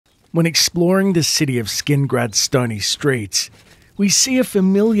When exploring the city of Skingrad's stony streets, we see a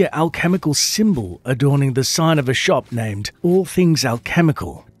familiar alchemical symbol adorning the sign of a shop named All Things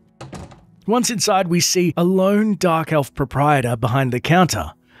Alchemical. Once inside, we see a lone dark elf proprietor behind the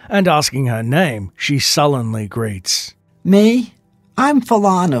counter, and asking her name, she sullenly greets, "Me? I'm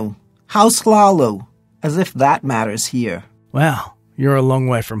Falanu, House Lalu, as if that matters here." "Well, you're a long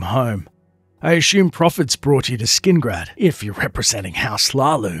way from home. I assume profits brought you to Skingrad, if you're representing House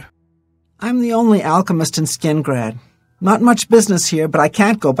Lalu." I'm the only alchemist in Skingrad. Not much business here, but I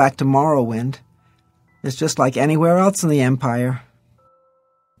can't go back to Morrowind. It's just like anywhere else in the Empire.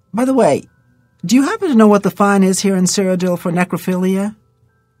 By the way, do you happen to know what the fine is here in Cyrodiil for necrophilia?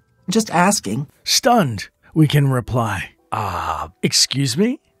 Just asking. Stunned, we can reply, excuse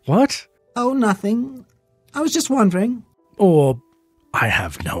me? What? Oh, nothing. I was just wondering. Or, I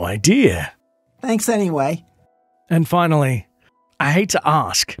have no idea. Thanks anyway. And finally, I hate to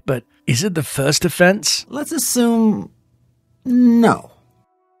ask, but is it the first offence? Let's assume no.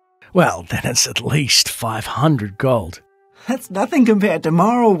 Well, then it's at least 500 gold. That's nothing compared to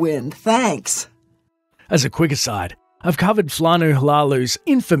Morrowind, thanks. As a quick aside, I've covered Flanu Halalu's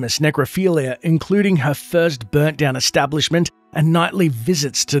infamous necrophilia, including her first burnt-down establishment and nightly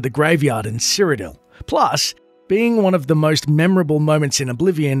visits to the graveyard in Cyrodiil. Plus, being one of the most memorable moments in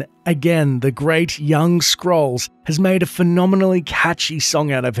Oblivion, again, the great young Scrolls has made a phenomenally catchy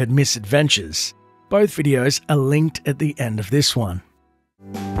song out of her misadventures. Both videos are linked at the end of this one.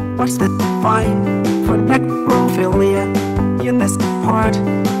 What's the fine for necrophilia in this part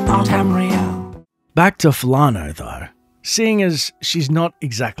of Tamriel? Back to Falano, though. Seeing as she's not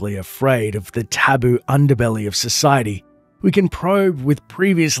exactly afraid of the taboo underbelly of society, we can probe with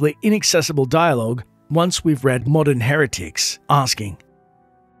previously inaccessible dialogue once we've read Modern Heretics, asking,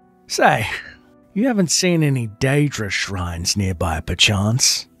 "Say, you haven't seen any Daedra shrines nearby,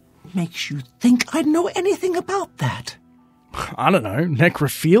 perchance?" Makes you think I'd know anything about that? I don't know,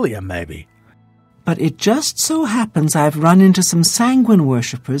 necrophilia maybe. But it just so happens I've run into some sanguine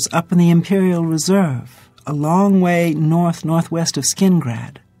worshippers up in the Imperial Reserve, a long way northwest of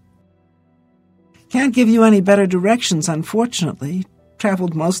Skingrad. Can't give you any better directions, unfortunately.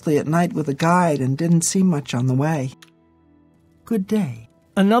 Traveled mostly at night with a guide and didn't see much on the way. Good day.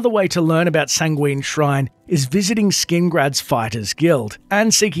 Another way to learn about Sanguine Shrine is visiting Skingrad's Fighters Guild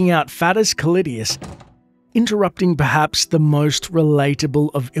and seeking out Fadus Callidius, interrupting perhaps the most relatable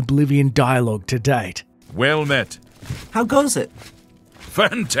of Oblivion dialogue to date. Well met. How goes it?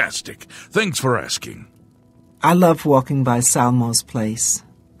 Fantastic. Thanks for asking. I love walking by Salmo's place.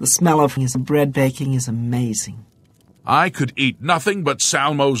 The smell of his bread baking is amazing. I could eat nothing but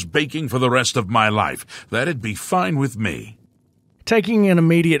Salmo's baking for the rest of my life. That'd be fine with me. Taking an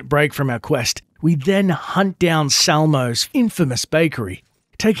immediate break from our quest, we then hunt down Salmo's infamous bakery,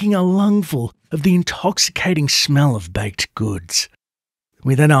 taking a lungful of the intoxicating smell of baked goods.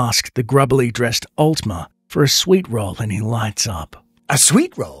 We then ask the grubbily dressed Altma for a sweet roll and he lights up. A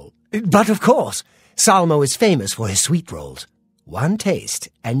sweet roll? But of course, Salmo is famous for his sweet rolls. One taste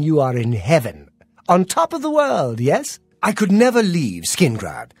and you are in heaven. On top of the world, yes? I could never leave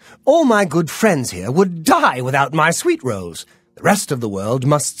Skingrad. All my good friends here would die without my sweet rolls. The rest of the world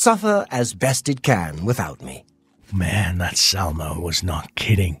must suffer as best it can without me. Man, that Salmo was not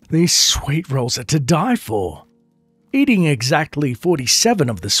kidding. These sweet rolls are to die for. Eating exactly 47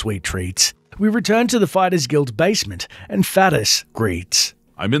 of the sweet treats, we return to the Fighters Guild basement and Fadus greets.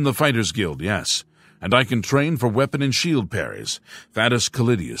 I'm in the Fighters Guild, yes. And I can train for weapon and shield parries. Fadus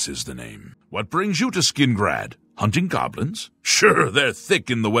Callidius is the name. What brings you to Skingrad? Hunting goblins? Sure, they're thick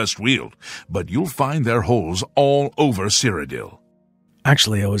in the West Weald, but you'll find their holes all over Cyrodiil.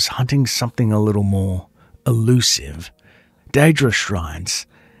 Actually, I was hunting something a little more elusive. Daedra shrines,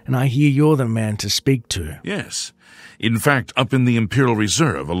 and I hear you're the man to speak to. Yes. In fact, up in the Imperial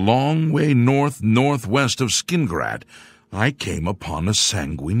Reserve, a long way northwest of Skingrad, I came upon a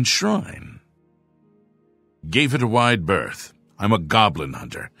sanguine shrine. Gave it a wide berth. I'm a goblin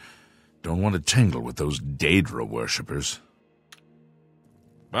hunter. Don't want to tangle with those Daedra worshippers.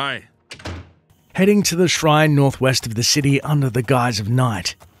 Bye. Heading to the shrine northwest of the city under the guise of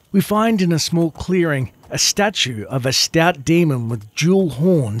night, we find in a small clearing a statue of a stout demon with dual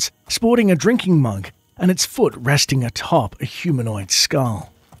horns sporting a drinking mug and its foot resting atop a humanoid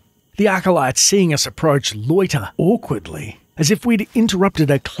skull. The acolytes, seeing us approach, loiter awkwardly, as if we'd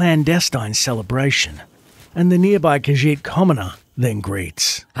interrupted a clandestine celebration, and the nearby Khajiit commoner then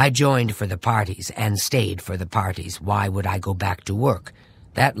greets. I joined for the parties and stayed for the parties. Why would I go back to work?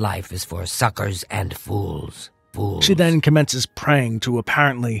 That life is for suckers and fools. She then commences praying to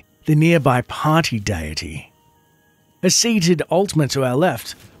apparently the nearby party deity. A seated ultima to our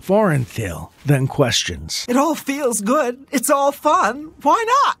left, Forenthil then questions. It all feels good. It's all fun. Why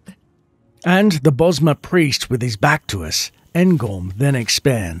not? And the Bosma priest with his back to us, Engorm, then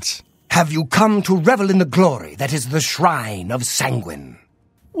expands. Have you come to revel in the glory that is the shrine of Sanguine?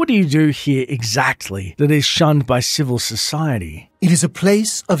 What do you do here exactly that is shunned by civil society? It is a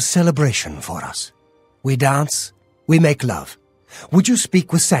place of celebration for us. We dance, we make love. Would you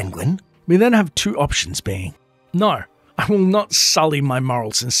speak with Sanguine? We then have two options being, no, I will not sully my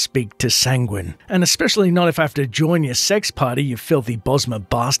morals and speak to Sanguine, and especially not if I have to join your sex party, you filthy Bosma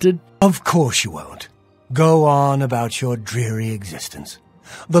bastard. Of course you won't. Go on about your dreary existence.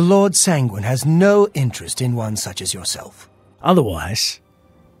 The Lord Sanguine has no interest in one such as yourself. Otherwise,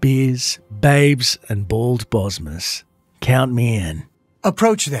 beers, babes, and bald Bosmas. Count me in.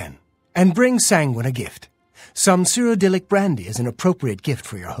 Approach then, and bring Sanguine a gift. Some cyrodiilic brandy is an appropriate gift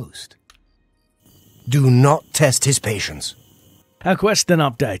for your host. Do not test his patience. Our quest then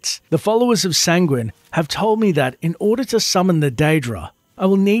updates. The followers of Sanguine have told me that in order to summon the Daedra, I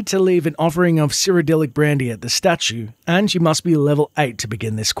will need to leave an offering of cyrodiilic brandy at the statue, and you must be level 8 to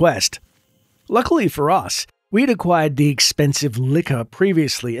begin this quest. Luckily for us, we had acquired the expensive liquor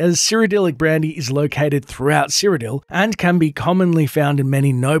previously, as cyrodiilic brandy is located throughout Cyrodiil and can be commonly found in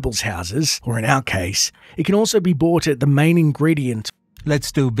many nobles' houses, or in our case, it can also be bought at the main ingredient.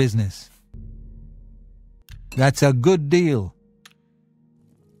 Let's do business. That's a good deal.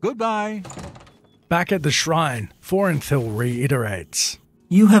 Goodbye. Back at the shrine, Forenthil reiterates.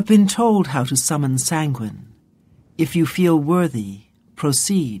 You have been told how to summon Sanguine. If you feel worthy,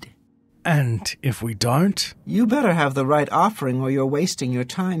 proceed. And if we don't? You better have the right offering or you're wasting your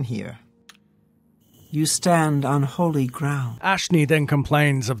time here. You stand on holy ground. Ashni then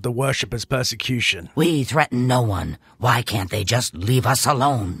complains of the worshippers' persecution. We threaten no one. Why can't they just leave us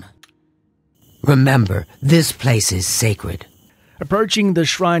alone? Remember, this place is sacred. Approaching the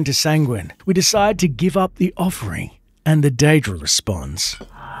shrine to Sanguine, we decide to give up the offering, and the Daedra responds.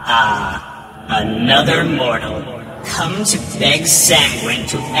 Another mortal, come to beg Sanguine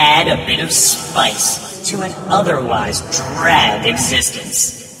to add a bit of spice to an otherwise drab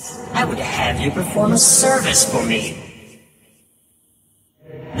existence. I would have you perform a service for me.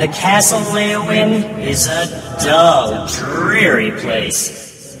 The Castle Leowin is a dull, dreary place.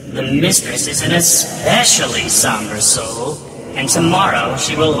 The mistress is an especially somber soul, and tomorrow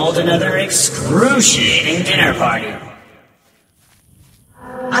she will hold another excruciating dinner party.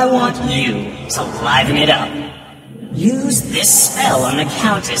 I want you to liven it up. Use this spell on the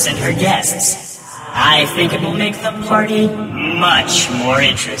Countess and her guests. I think it will make the party much more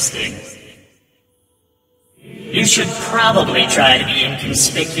interesting. You should probably try to be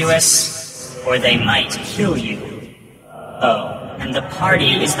inconspicuous, or they might kill you. Oh, and the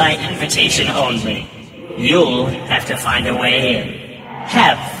party is by invitation only. You'll have to find a way in.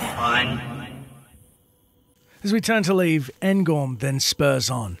 Have fun. As we turn to leave, Engorm then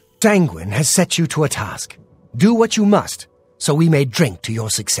spurs on. Sanguine has set you to a task. Do what you must, so we may drink to your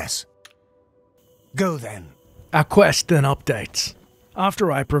success. Go then. Our quest then updates.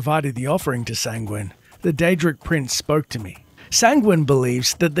 After I provided the offering to Sanguine, the Daedric prince spoke to me. Sanguine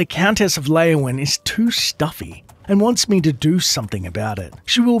believes that the Countess of Leowin is too stuffy and wants me to do something about it.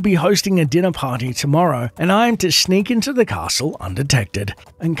 She will be hosting a dinner party tomorrow, and I am to sneak into the castle undetected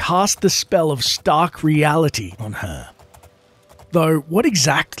and cast the spell of stark reality on her. Though what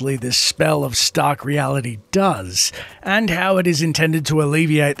exactly this spell of stark reality does, and how it is intended to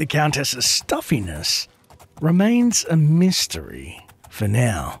alleviate the Countess's stuffiness, remains a mystery for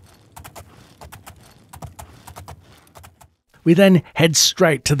now. We then head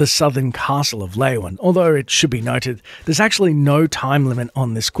straight to the southern castle of Leowin, although it should be noted there's actually no time limit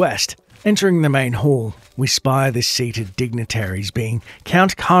on this quest. Entering the main hall, we spy the seated dignitaries being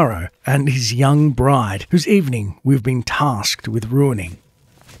Count Caro and his young bride, whose evening we've been tasked with ruining.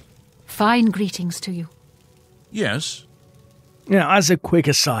 Fine greetings to you. Yes. Now, as a quick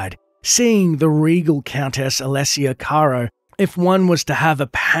aside, seeing the regal Countess Alessia Caro, if one was to have a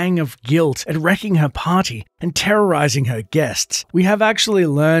pang of guilt at wrecking her party and terrorizing her guests, we have actually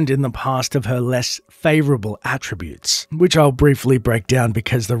learned in the past of her less favourable attributes, which I'll briefly break down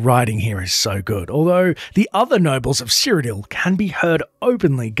because the writing here is so good, although the other nobles of Cyrodiil can be heard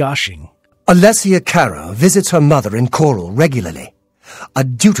openly gushing. Alessia Caro visits her mother in Coral regularly. A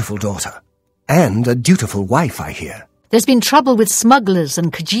dutiful daughter, and a dutiful wife, I hear. There's been trouble with smugglers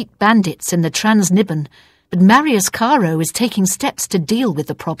and Khajiit bandits in the Transnibbon, but Marius Caro is taking steps to deal with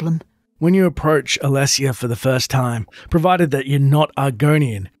the problem. When you approach Alessia for the first time, provided that you're not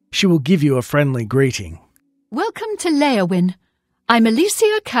Argonian, she will give you a friendly greeting. Welcome to Leowin. I'm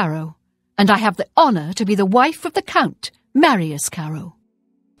Alicia Caro. and I have the honour to be the wife of the Count, Marius Caro.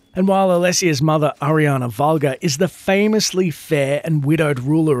 And while Alessia's mother, Ariana Vulga, is the famously fair and widowed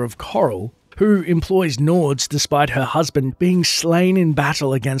ruler of Coral, who employs Nords despite her husband being slain in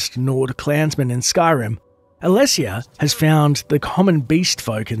battle against Nord clansmen in Skyrim, Alessia has found the common beast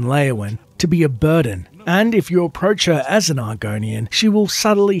folk in Leyawiin to be a burden, and if you approach her as an Argonian, she will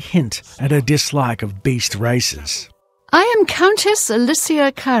subtly hint at her dislike of beast races. I am Countess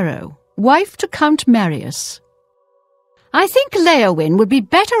Alessia Caro, wife to Count Marius. I think Leyawiin would be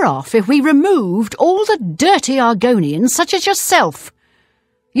better off if we removed all the dirty Argonians such as yourself.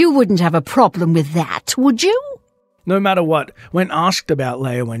 You wouldn't have a problem with that, would you? No matter what, when asked about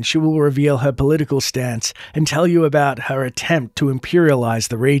Leyawiin, she will reveal her political stance and tell you about her attempt to imperialize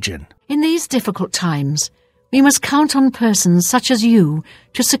the region. In these difficult times, we must count on persons such as you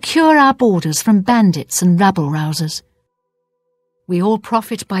to secure our borders from bandits and rabble-rousers. We all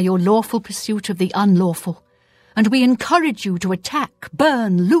profit by your lawful pursuit of the unlawful, and we encourage you to attack,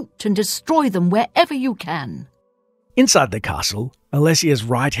 burn, loot, and destroy them wherever you can. Inside the castle, Alessia's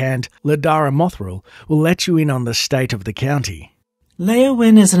right hand, Ladara Mothril, will let you in on the state of the county.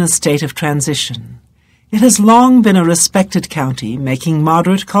 Leyawiin is in a state of transition. It has long been a respected county, making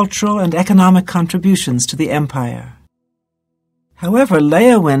moderate cultural and economic contributions to the empire. However,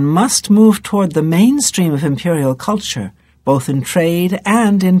 Leyawiin must move toward the mainstream of imperial culture, both in trade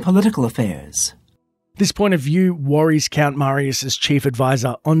and in political affairs. This point of view worries Count Marius' chief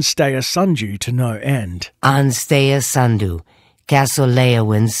advisor, Onsteia Sundu, to no end. Onsteia Sundu, Castle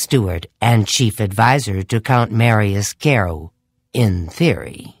Leyawiin's steward and chief advisor to Count Marius Caro, in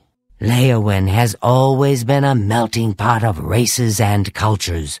theory. Leyawiin has always been a melting pot of races and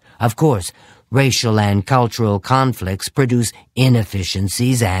cultures. Of course, racial and cultural conflicts produce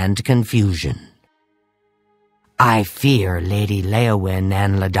inefficiencies and confusion. I fear Lady Leyawiin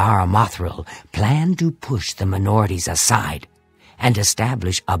and Ladara Mothril plan to push the minorities aside and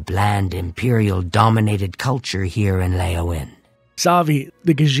establish a bland imperial-dominated culture here in Leyawiin. Savi,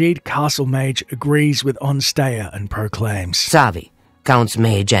 the Ghajiit castle mage, agrees with Onsteia and proclaims, Savi, Count's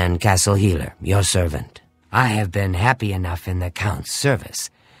mage and castle healer, your servant. I have been happy enough in the Count's service,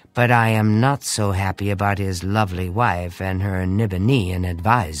 but I am not so happy about his lovely wife and her Nibbanean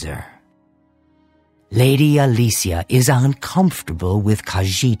advisor. Lady Alicia is uncomfortable with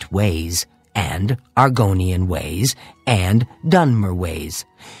Khajiit ways, and Argonian ways, and Dunmer ways.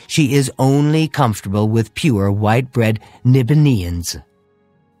 She is only comfortable with pure white-bread Nibbaneans.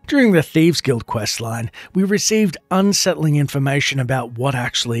 During the Thieves Guild questline, we received unsettling information about what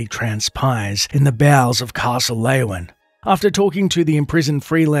actually transpires in the bowels of Castle Leyawiin. After talking to the imprisoned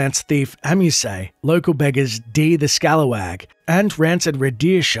freelance thief Amuse, local beggars Dee the Scalawag and Rancid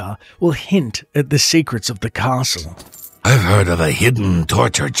Redirshah will hint at the secrets of the castle. I've heard of a hidden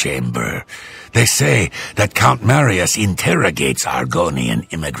torture chamber. They say that Count Marius interrogates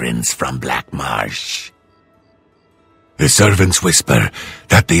Argonian immigrants from Black Marsh. The servants whisper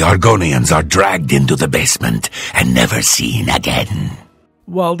that the Argonians are dragged into the basement and never seen again.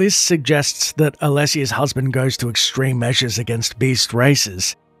 While this suggests that Alessia's husband goes to extreme measures against beast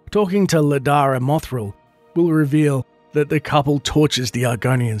races, talking to Ladara Mothril will reveal that the couple tortures the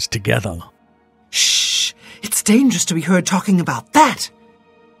Argonians together. Shh! It's dangerous to be heard talking about that!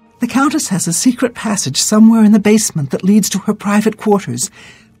 The Countess has a secret passage somewhere in the basement that leads to her private quarters.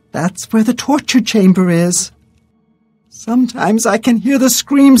 That's where the torture chamber is. Sometimes I can hear the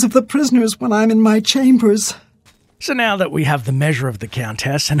screams of the prisoners when I'm in my chambers. So now that we have the measure of the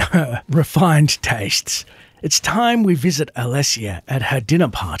Countess and her refined tastes, it's time we visit Alessia at her dinner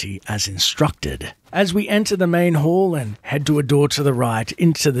party as instructed. As we enter the main hall and head to a door to the right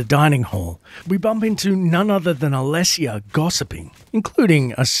into the dining hall, we bump into none other than Alessia gossiping,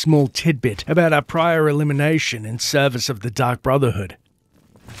 including a small tidbit about our prior elimination in service of the Dark Brotherhood.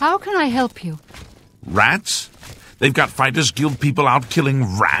 How can I help you? Rats? They've got Fighters Guild people out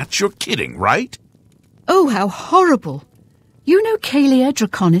killing rats? You're kidding, right? Oh, how horrible. You know Kalia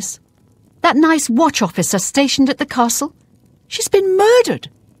Draconis? That nice watch officer stationed at the castle? She's been murdered.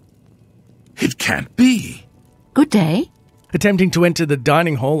 It can't be. Good day. Attempting to enter the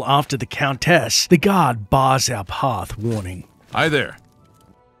dining hall after the Countess, the guard bars our path, warning. Hi there.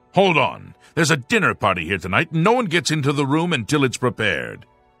 Hold on. There's a dinner party here tonight. No one gets into the room until it's prepared.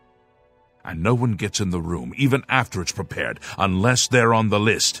 And no one gets in the room, even after it's prepared, unless they're on the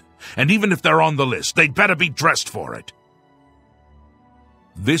list. And even if they're on the list, they'd better be dressed for it.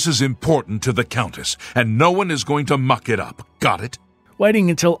 This is important to the Countess, and no one is going to muck it up. Got it? Waiting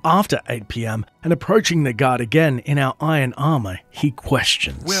until after 8 p.m. and approaching the guard again in our iron armor, he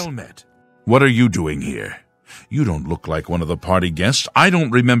questions. Well met. What are you doing here? You don't look like one of the party guests. I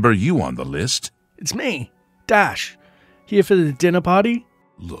don't remember you on the list. It's me, Dash. Here for the dinner party?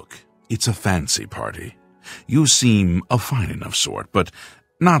 Look, it's a fancy party. You seem a fine enough sort, but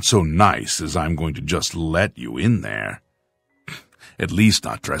not so nice as I'm going to just let you in there. At least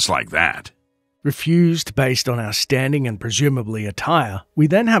not dressed like that. Refused based on our standing and presumably attire, we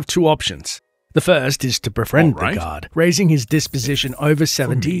then have two options. The first is to befriend the guard, raising his disposition over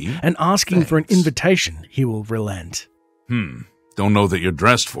 70 and asking for an invitation he will relent. Don't know that you're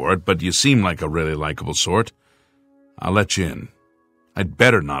dressed for it, but you seem like a really likable sort. I'll let you in. I'd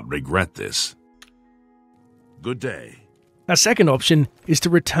better not regret this. Good day. Our second option is to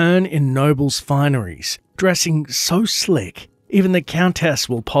return in Noble's fineries, dressing so slick, even the Countess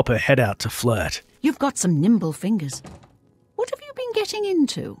will pop her head out to flirt. You've got some nimble fingers. What have you been getting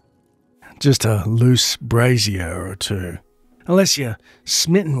into? Just a loose brazier or two. Unless you're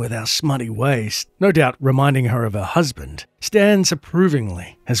smitten with our smutty ways, no doubt reminding her of her husband, stands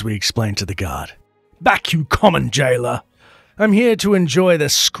approvingly as we explain to the guard. Back, you common jailer! I'm here to enjoy the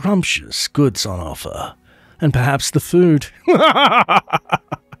scrumptious goods on offer, and perhaps the food.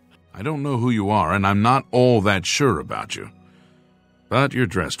 I don't know who you are, and I'm not all that sure about you. But you're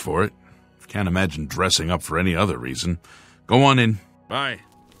dressed for it. Can't imagine dressing up for any other reason. Go on in. Bye.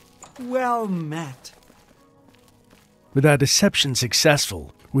 Well met. With our deception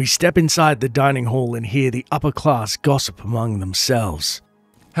successful, we step inside the dining hall and hear the upper class gossip among themselves.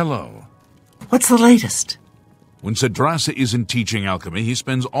 Hello. What's the latest? When Cedrasa isn't teaching alchemy, he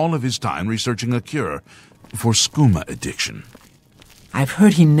spends all of his time researching a cure for skooma addiction. I've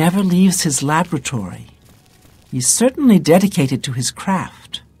heard he never leaves his laboratory. He's certainly dedicated to his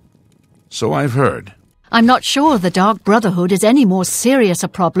craft. So I've heard. I'm not sure the Dark Brotherhood is any more serious a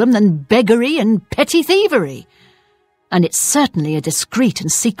problem than beggary and petty thievery. And it's certainly a discreet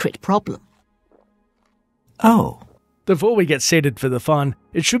and secret problem. Oh. Before we get seated for the fun,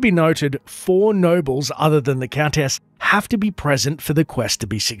 it should be noted 4 nobles other than the Countess have to be present for the quest to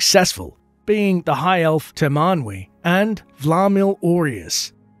be successful, being the High Elf Termanwi and Vlamil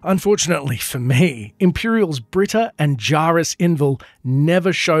Aureus. Unfortunately for me, Imperials Britta and Jarus Invil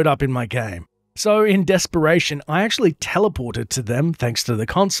never showed up in my game. So in desperation, I actually teleported to them thanks to the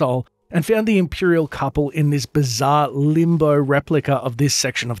console and found the Imperial couple in this bizarre limbo replica of this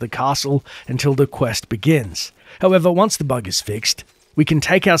section of the castle until the quest begins. However, once the bug is fixed, we can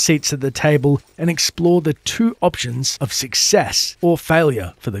take our seats at the table and explore the 2 options of success or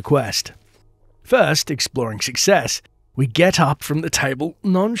failure for the quest. First, exploring success, we get up from the table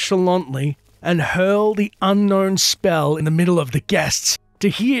nonchalantly and hurl the unknown spell in the middle of the guests to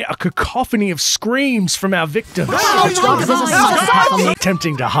hear a cacophony of screams from our victims.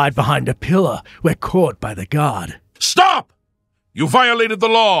 Attempting to hide behind a pillar, we're caught by the guard. Stop! You violated the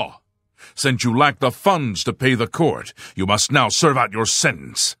law! Since you lack the funds to pay the court, you must now serve out your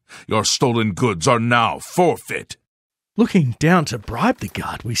sentence. Your stolen goods are now forfeit. Looking down to bribe the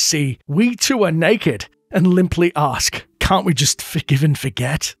guard, we see we too are naked and limply ask, can't we just forgive and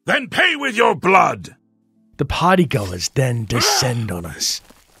forget? Then pay with your blood! The partygoers then descend on us.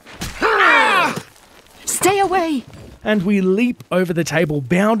 Stay away! And we leap over the table,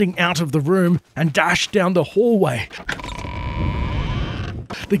 bounding out of the room and dash down the hallway.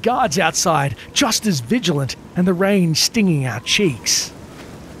 The guards outside, just as vigilant, and the rain stinging our cheeks.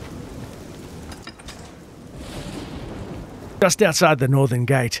 Just outside the northern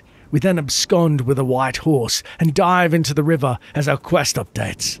gate, we then abscond with a white horse and dive into the river as our quest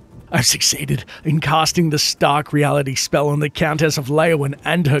updates. I've succeeded in casting the Stark reality spell on the Countess of Leyawen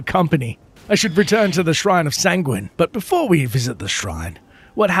and her company. I should return to the Shrine of Sanguine, but before we visit the shrine,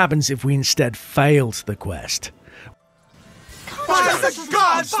 what happens if we instead failed the quest? By the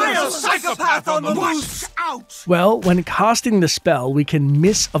gods, there's a psychopath on the loose! Out! Well, when casting the spell, we can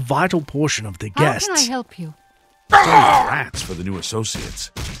miss a vital portion of the guests. How can I help you? Those rats for the new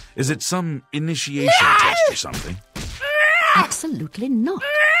associates. Is it some initiation test or something? Absolutely not.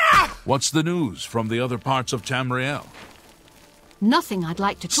 What's the news from the other parts of Tamriel? Nothing I'd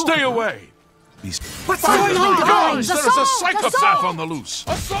like to talk Stay about. away! These What's going on, guys? There's a Assault! psychopath Assault! on the loose!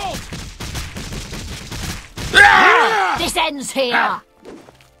 Assault! This ends here!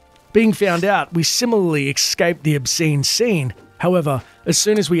 Being found out, we similarly escape the obscene scene. However, as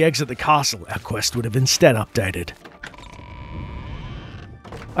soon as we exit the castle, our quest would have instead updated.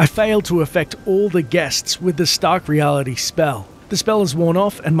 I failed to affect all the guests with the Stark reality spell. The spell is worn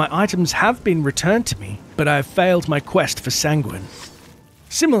off and my items have been returned to me, but I have failed my quest for Sanguine.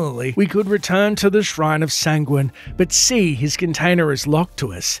 Similarly, we could return to the Shrine of Sanguine, but see his container is locked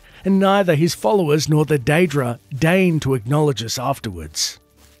to us, and neither his followers nor the Daedra deign to acknowledge us afterwards.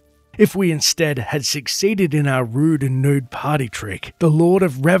 If we instead had succeeded in our rude and nude party trick, the Lord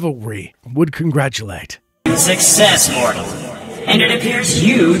of Revelry would congratulate. Success, mortal. And it appears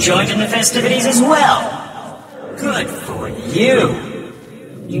you joined in the festivities as well. Good for you.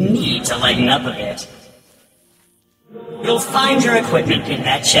 You need to lighten up a bit. You'll find your equipment in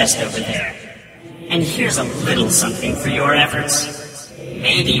that chest over there. And here's a little something for your efforts.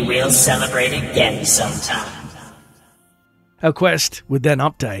 Maybe we'll celebrate again sometime. Our quest would then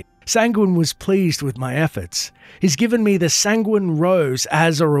update. Sanguine was pleased with my efforts. He's given me the Sanguine Rose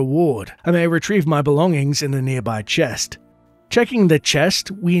as a reward. I may retrieve my belongings in the nearby chest. Checking the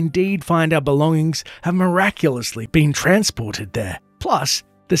chest, we indeed find our belongings have miraculously been transported there. Plus,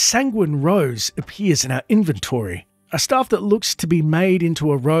 the Sanguine Rose appears in our inventory. A staff that looks to be made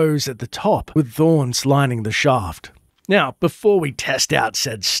into a rose at the top, with thorns lining the shaft. Now, before we test out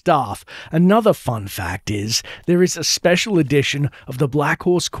said staff, another fun fact is there is a special edition of the Black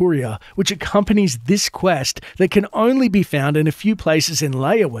Horse Courier which accompanies this quest that can only be found in a few places in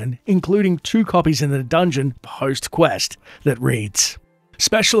Leyawen, including 2 copies in the dungeon post-quest, that reads,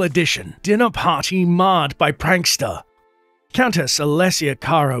 Special Edition, Dinner Party Marred by Prankster. Countess Alessia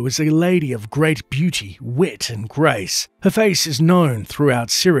Caro is a lady of great beauty, wit and grace. Her face is known throughout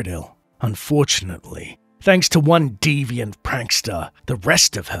Cyrodiil. Unfortunately, thanks to one deviant prankster, the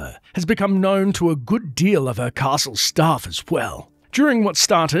rest of her has become known to a good deal of her castle staff as well. During what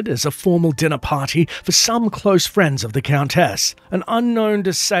started as a formal dinner party for some close friends of the Countess, an unknown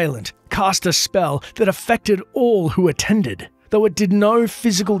assailant cast a spell that affected all who attended. Though it did no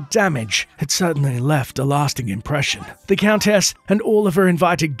physical damage, it certainly left a lasting impression. The Countess and all of her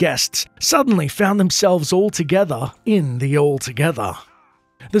invited guests suddenly found themselves all together in the Altogether.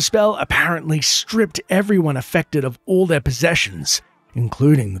 The spell apparently stripped everyone affected of all their possessions,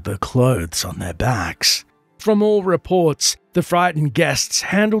 including the clothes on their backs. From all reports, the frightened guests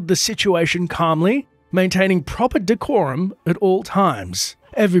handled the situation calmly, maintaining proper decorum at all times.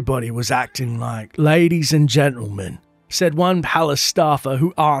 Everybody was acting like ladies and gentlemen, said one palace staffer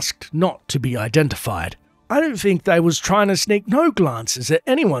who asked not to be identified. I don't think they was trying to sneak no glances at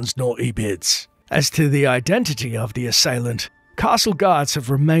anyone's naughty bits. As to the identity of the assailant, castle guards have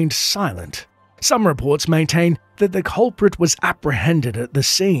remained silent. Some reports maintain that the culprit was apprehended at the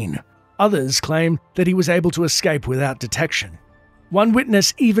scene. Others claim that he was able to escape without detection. One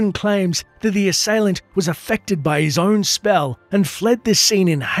witness even claims that the assailant was affected by his own spell and fled this scene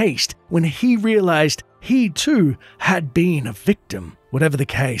in haste when he realized he too had been a victim. Whatever the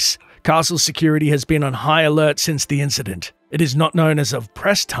case, castle security has been on high alert since the incident. It is not known as of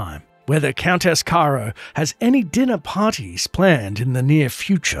press time whether Countess Caro has any dinner parties planned in the near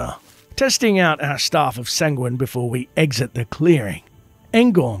future. Testing out our staff of Sanguine before we exit the clearing,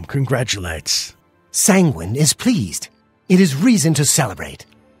 Engorm congratulates. Sanguine is pleased. It is reason to celebrate.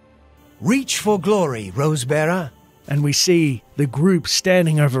 Reach for glory, Rosebearer. And we see the group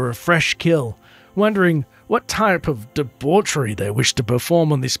standing over a fresh kill, wondering what type of debauchery they wish to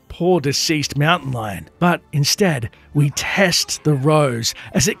perform on this poor deceased mountain lion. But instead, we test the rose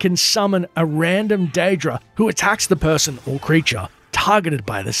as it can summon a random Daedra who attacks the person or creature targeted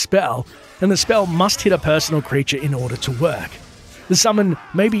by the spell, and the spell must hit a person or creature in order to work. The summon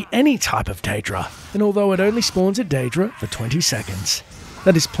may be any type of Daedra, and although it only spawns a Daedra for 20 seconds,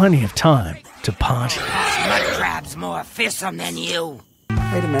 that is plenty of time to party. My crab's more fearsome than you.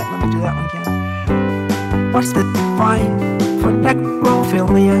 Wait a minute, let me do that one again. What's the fine for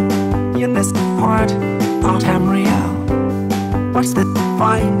necrophilia in this part of Tamriel? What's the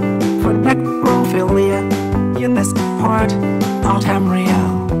fine for necrophilia in this part of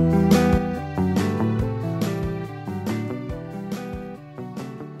Tamriel?